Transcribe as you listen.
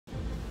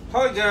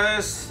Hi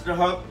guys,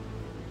 Rahot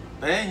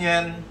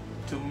pengen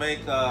to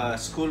make a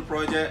school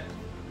project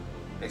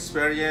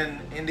experience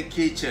in the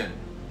kitchen.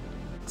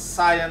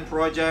 Science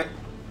project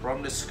from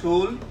the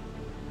school.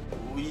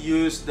 We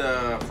use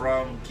the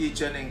from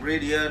kitchen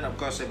ingredient. Of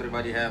course,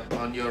 everybody have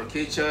on your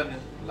kitchen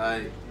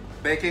like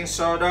baking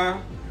soda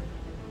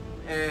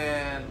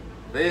and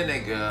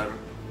vinegar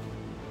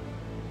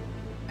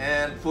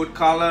and food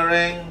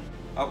coloring.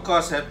 Of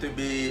course, have to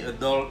be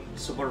adult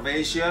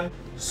supervision.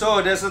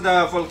 So this is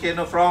the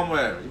volcano from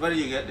where? Where do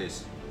you get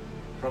this?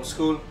 From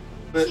school?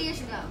 2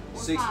 years ago. Or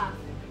 6. 5.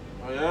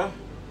 Oh yeah?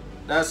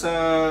 That's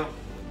a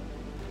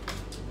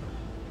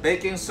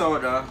baking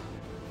soda.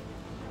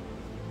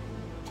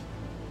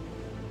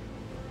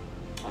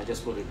 I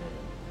just put it in.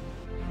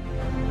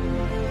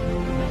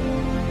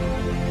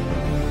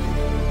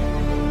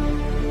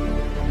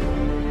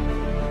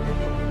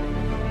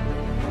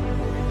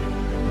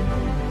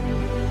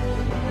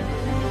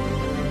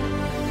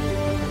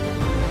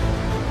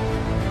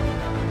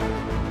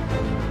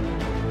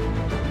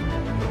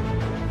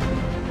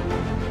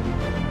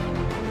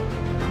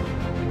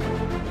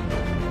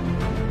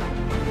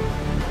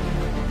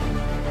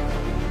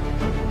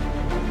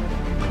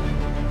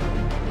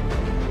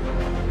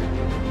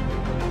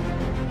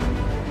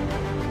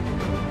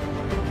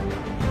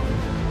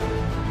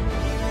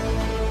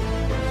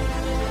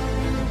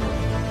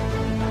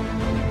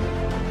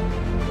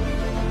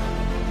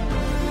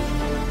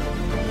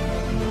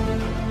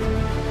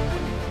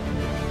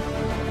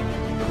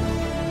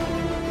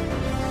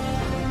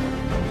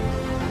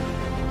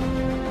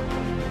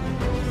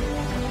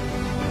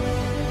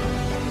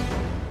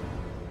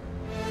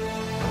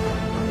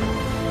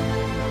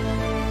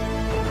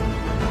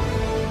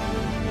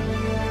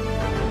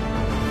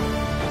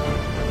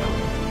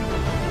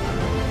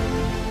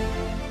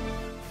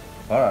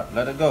 Alright,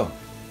 let it go.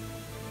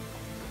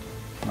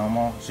 No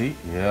more. See?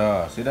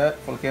 Yeah. See that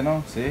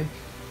volcano? See?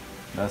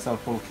 That's a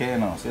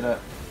volcano. See that?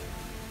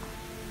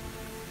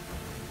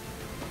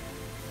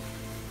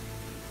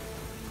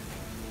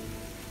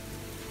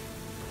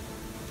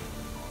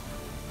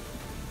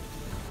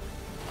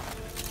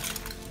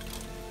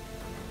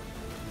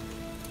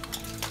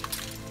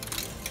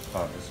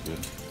 Oh, that's good.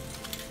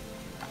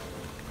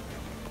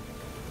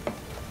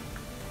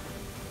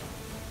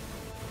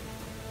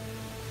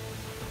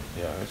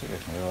 Yeah, it's okay.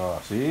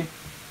 Yeah, see?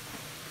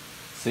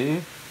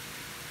 See?